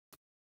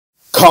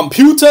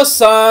Computer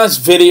science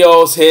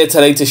videos here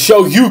today to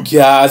show you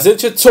guys a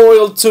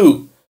tutorial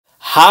to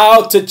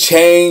how to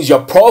change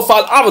your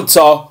profile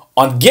avatar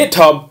on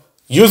GitHub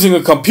using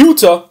a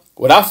computer.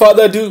 Without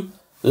further ado,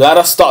 let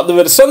us start the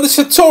video. So in this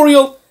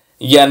tutorial,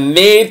 you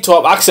need to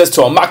have access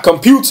to a Mac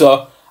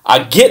computer, a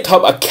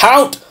GitHub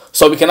account,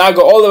 so we can now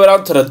go all the way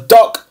down to the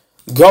dock,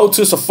 go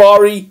to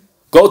Safari,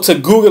 go to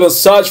Google and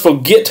search for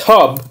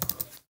GitHub.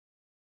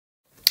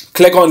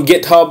 Click on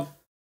GitHub,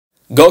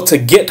 go to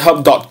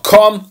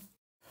github.com.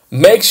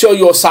 Make sure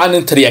you're signed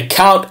into the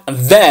account and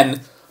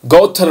then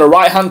go to the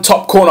right hand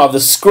top corner of the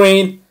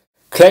screen.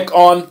 Click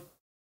on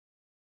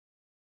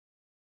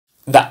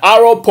the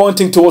arrow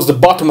pointing towards the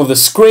bottom of the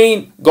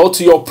screen. Go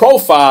to your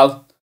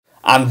profile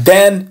and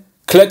then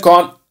click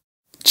on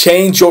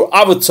change your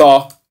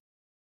avatar.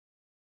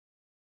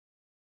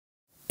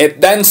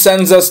 It then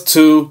sends us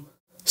to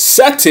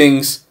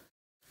settings,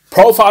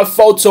 profile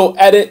photo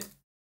edit,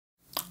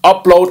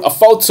 upload a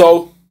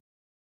photo.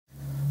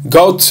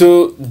 Go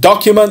to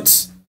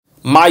documents,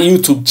 my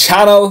YouTube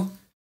channel.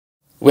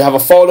 We have a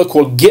folder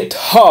called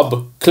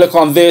GitHub. Click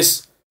on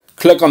this,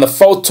 click on the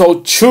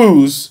photo,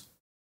 choose.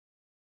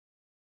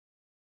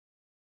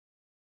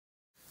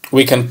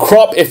 We can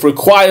crop if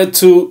required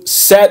to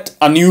set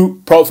a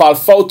new profile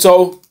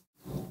photo.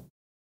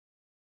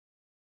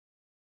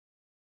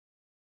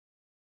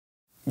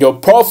 Your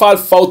profile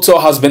photo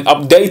has been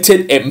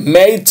updated. It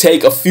may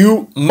take a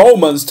few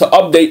moments to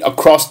update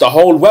across the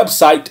whole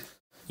website.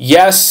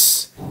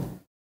 Yes.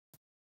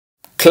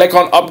 Click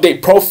on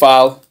update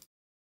profile.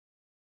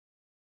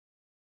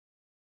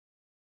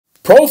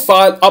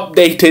 Profile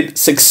updated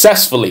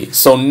successfully.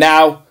 So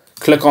now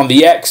click on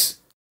the X,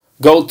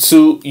 go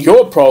to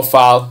your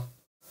profile,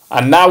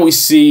 and now we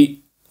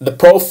see the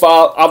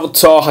profile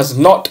avatar has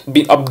not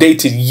been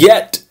updated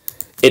yet.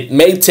 It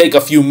may take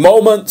a few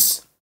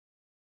moments.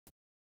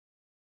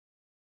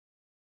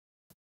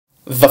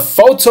 The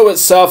photo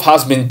itself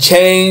has been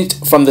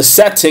changed from the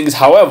settings.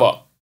 However,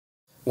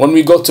 when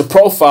we go to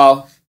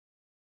profile,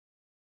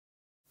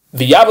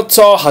 the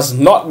avatar has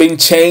not been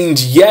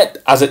changed yet.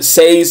 As it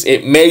says,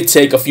 it may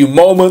take a few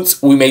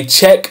moments. We may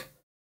check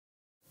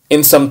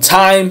in some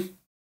time.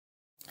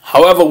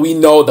 However, we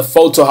know the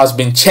photo has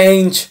been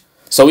changed,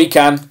 so we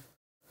can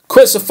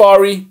quit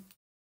Safari.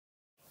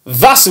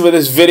 That's it for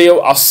this video.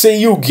 I'll see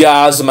you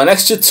guys in my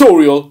next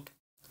tutorial.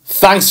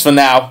 Thanks for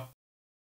now.